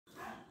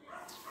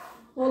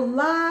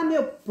Olá,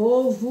 meu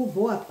povo,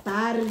 boa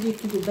tarde,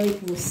 tudo bem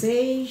com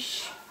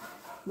vocês?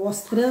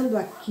 Mostrando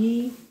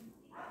aqui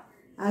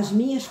as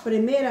minhas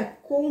primeiras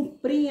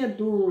comprinhas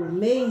do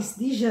mês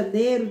de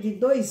janeiro de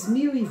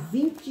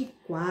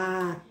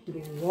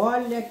 2024.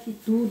 Olha que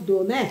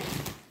tudo, né?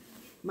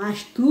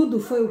 Mas tudo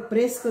foi o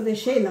preço que eu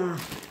deixei lá.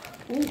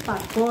 Um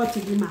pacote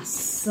de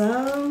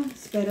maçã,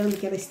 esperando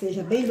que ela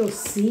esteja bem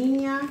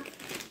docinha.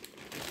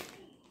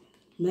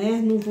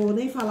 Né? Não vou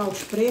nem falar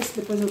os preços,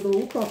 depois eu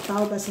dou o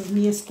total dessas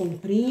minhas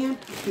comprinhas,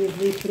 porque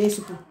ver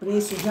preço por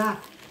preço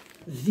já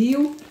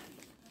viu,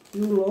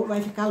 não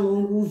vai ficar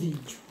longo o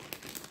vídeo.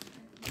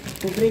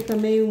 Comprei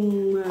também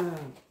uma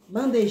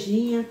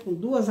bandejinha com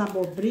 2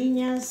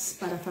 abobrinhas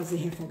para fazer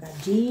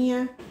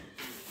refogadinha,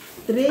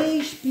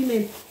 3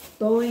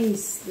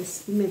 pimentões,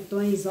 desses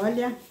pimentões,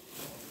 olha,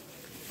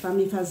 para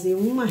me fazer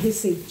uma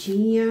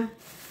receitinha,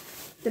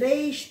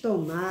 3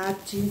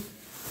 tomates,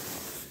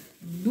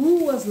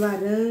 2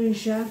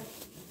 laranjas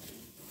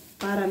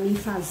para mim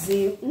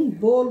fazer um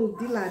bolo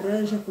de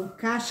laranja com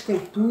casca e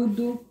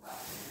tudo,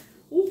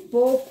 um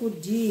pouco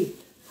de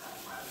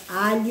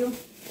alho,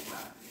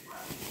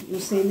 não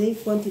sei nem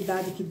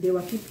quantidade que deu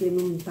aqui porque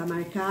não está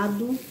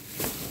marcado,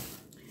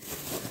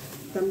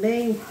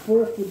 também um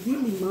pouco de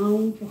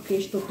limão, porque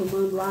estou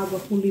tomando água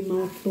com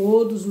limão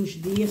todos os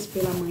dias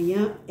pela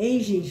manhã em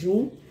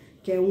jejum,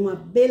 que é uma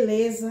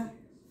beleza.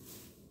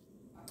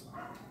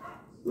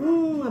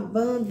 Uma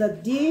banda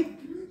de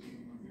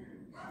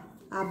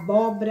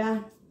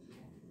abóbora,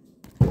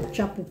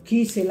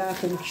 chapuqui, sei lá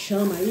como que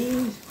chama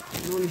aí,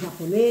 nome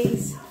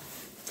japonês.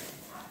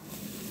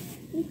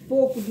 Um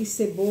pouco de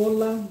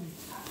cebola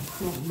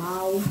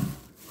normal.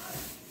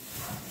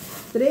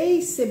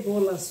 3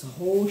 cebolas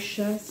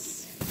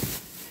roxas.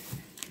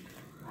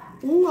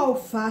 Um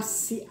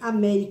alface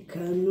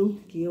americano,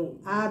 que eu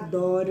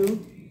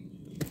adoro.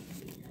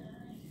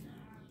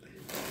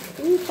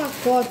 Um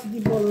pacote de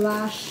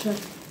bolacha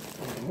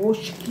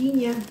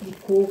rosquinha de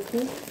coco,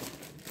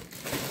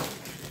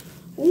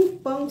 um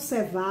pão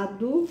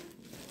cevado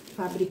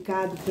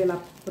fabricado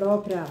pela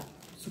própria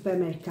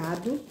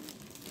supermercado,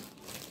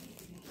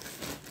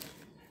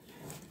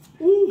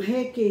 um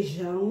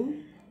requeijão,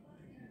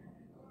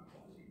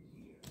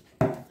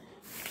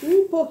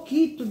 um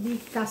pouquinho de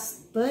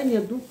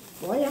castanha do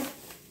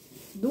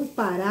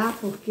Pará,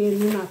 porque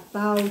no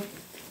Natal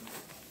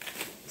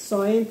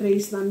só entra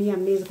isso na minha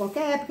mesa,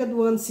 qualquer época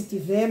do ano se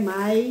tiver,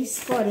 mas,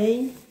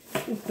 porém,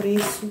 o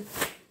preço,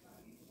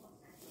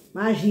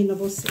 imagina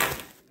você.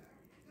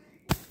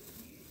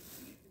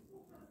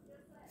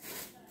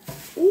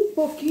 Um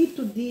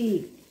pouquinho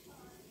de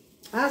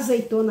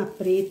azeitona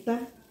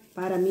preta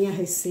para minha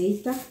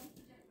receita.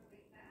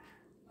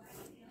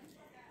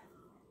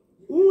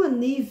 Uma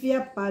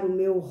nívea para o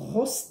meu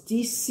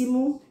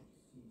rostíssimo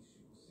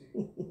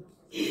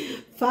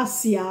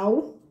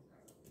facial.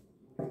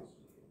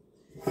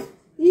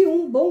 E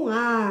um bom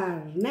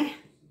ar, né?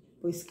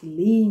 Pois que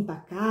limpa a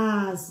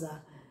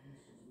casa,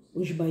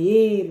 os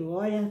banheiros,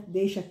 olha,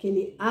 deixa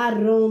aquele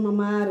aroma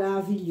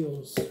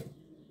maravilhoso.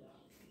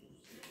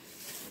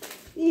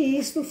 E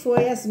isto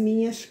foi as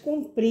minhas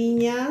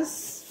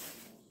comprinhas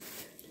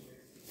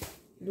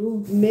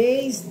do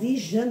mês de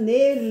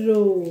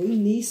janeiro,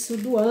 início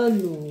do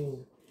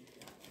ano.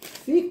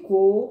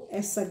 Ficou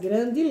essa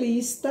grande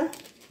lista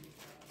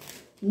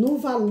no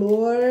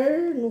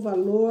valor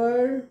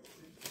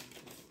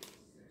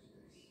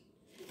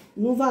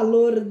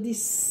de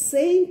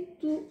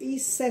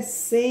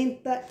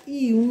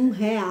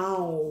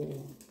R$161.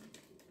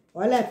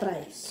 Olha para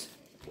isso.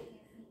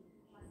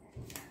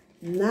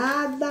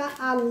 Nada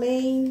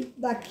além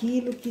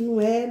daquilo que não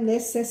é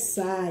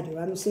necessário,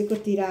 a não ser que eu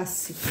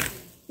tirasse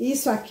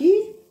isso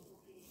aqui,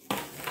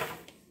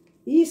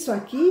 isso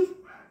aqui,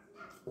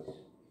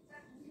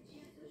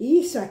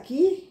 isso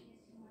aqui,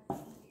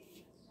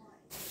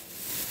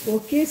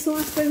 porque são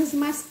as coisas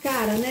mais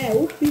caras, né?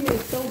 O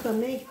pimentão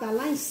também, que tá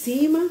lá em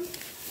cima.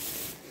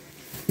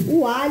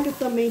 O alho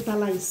também tá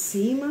lá em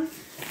cima.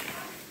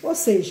 Ou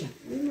seja,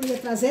 não ia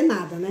trazer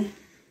nada, né?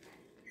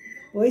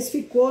 Pois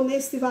ficou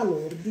nesse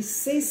valor de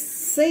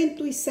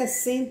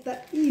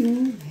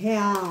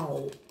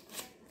R$161.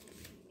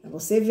 Pra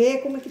você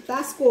ver como é que tá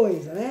as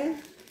coisas,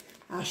 né?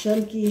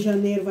 Achando que em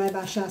janeiro vai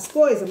baixar as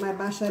coisas, mas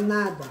baixa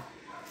nada.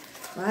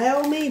 Vai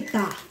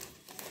aumentar.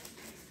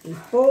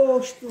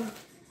 Imposto,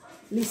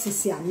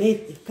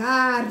 licenciamento de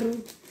carro,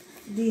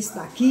 disso,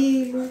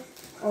 daquilo,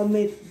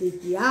 aumento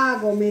de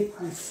água, aumento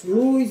de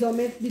luz,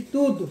 aumento de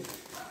tudo.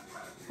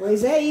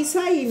 Pois é isso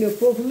aí, meu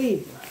povo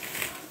lindo.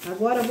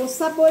 Agora eu vou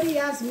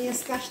saborear as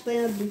minhas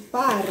castanhas do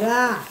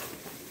Pará,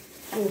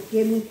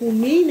 porque não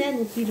comi, né?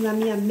 Não tive na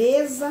minha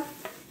mesa.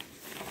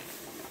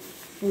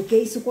 Porque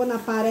isso quando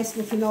aparece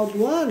no final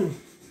do ano,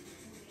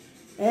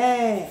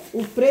 é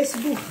o preço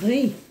do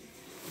rim.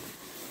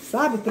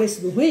 Sabe o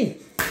preço do rim?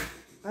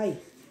 Aí.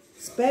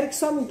 Espero que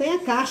só não tenha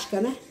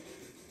casca, né?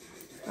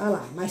 Olha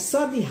lá, mas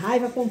só de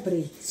raiva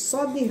comprei.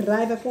 Só de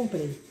raiva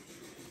comprei.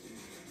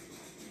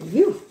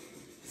 Viu?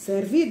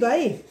 Servido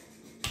aí?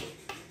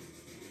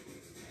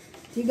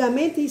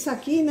 Antigamente isso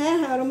aqui,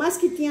 né, era o mais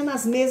que tinha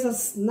nas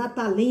mesas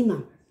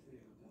natalinas.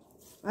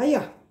 Aí,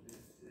 ó.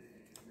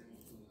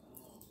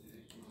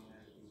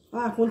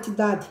 Olha a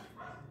quantidade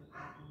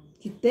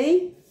que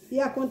tem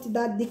e a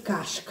quantidade de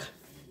casca.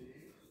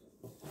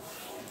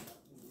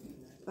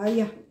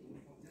 Aí, ó.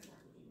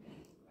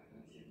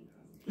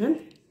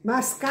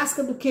 Mais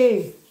casca do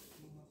que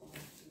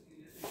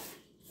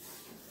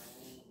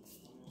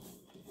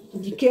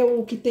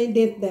o que tem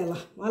dentro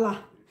dela. Olha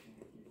lá.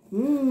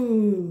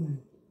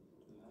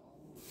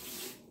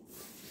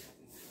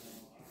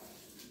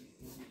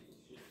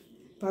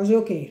 Fazer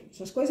o quê?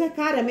 Essas coisas é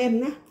cara mesmo,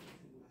 né?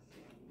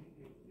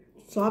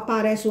 Só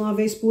aparece uma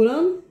vez por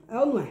ano, é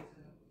ou não é?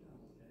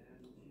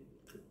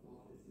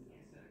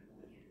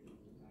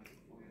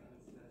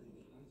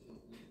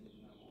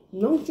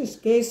 Não se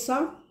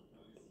esqueça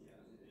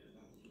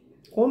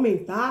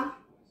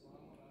comentar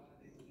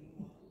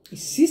e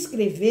se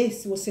inscrever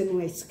se você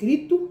não é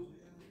inscrito.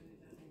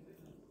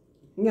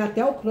 E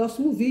até o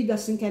próximo vídeo,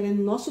 assim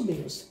querendo nosso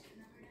Deus.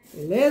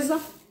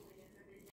 Beleza?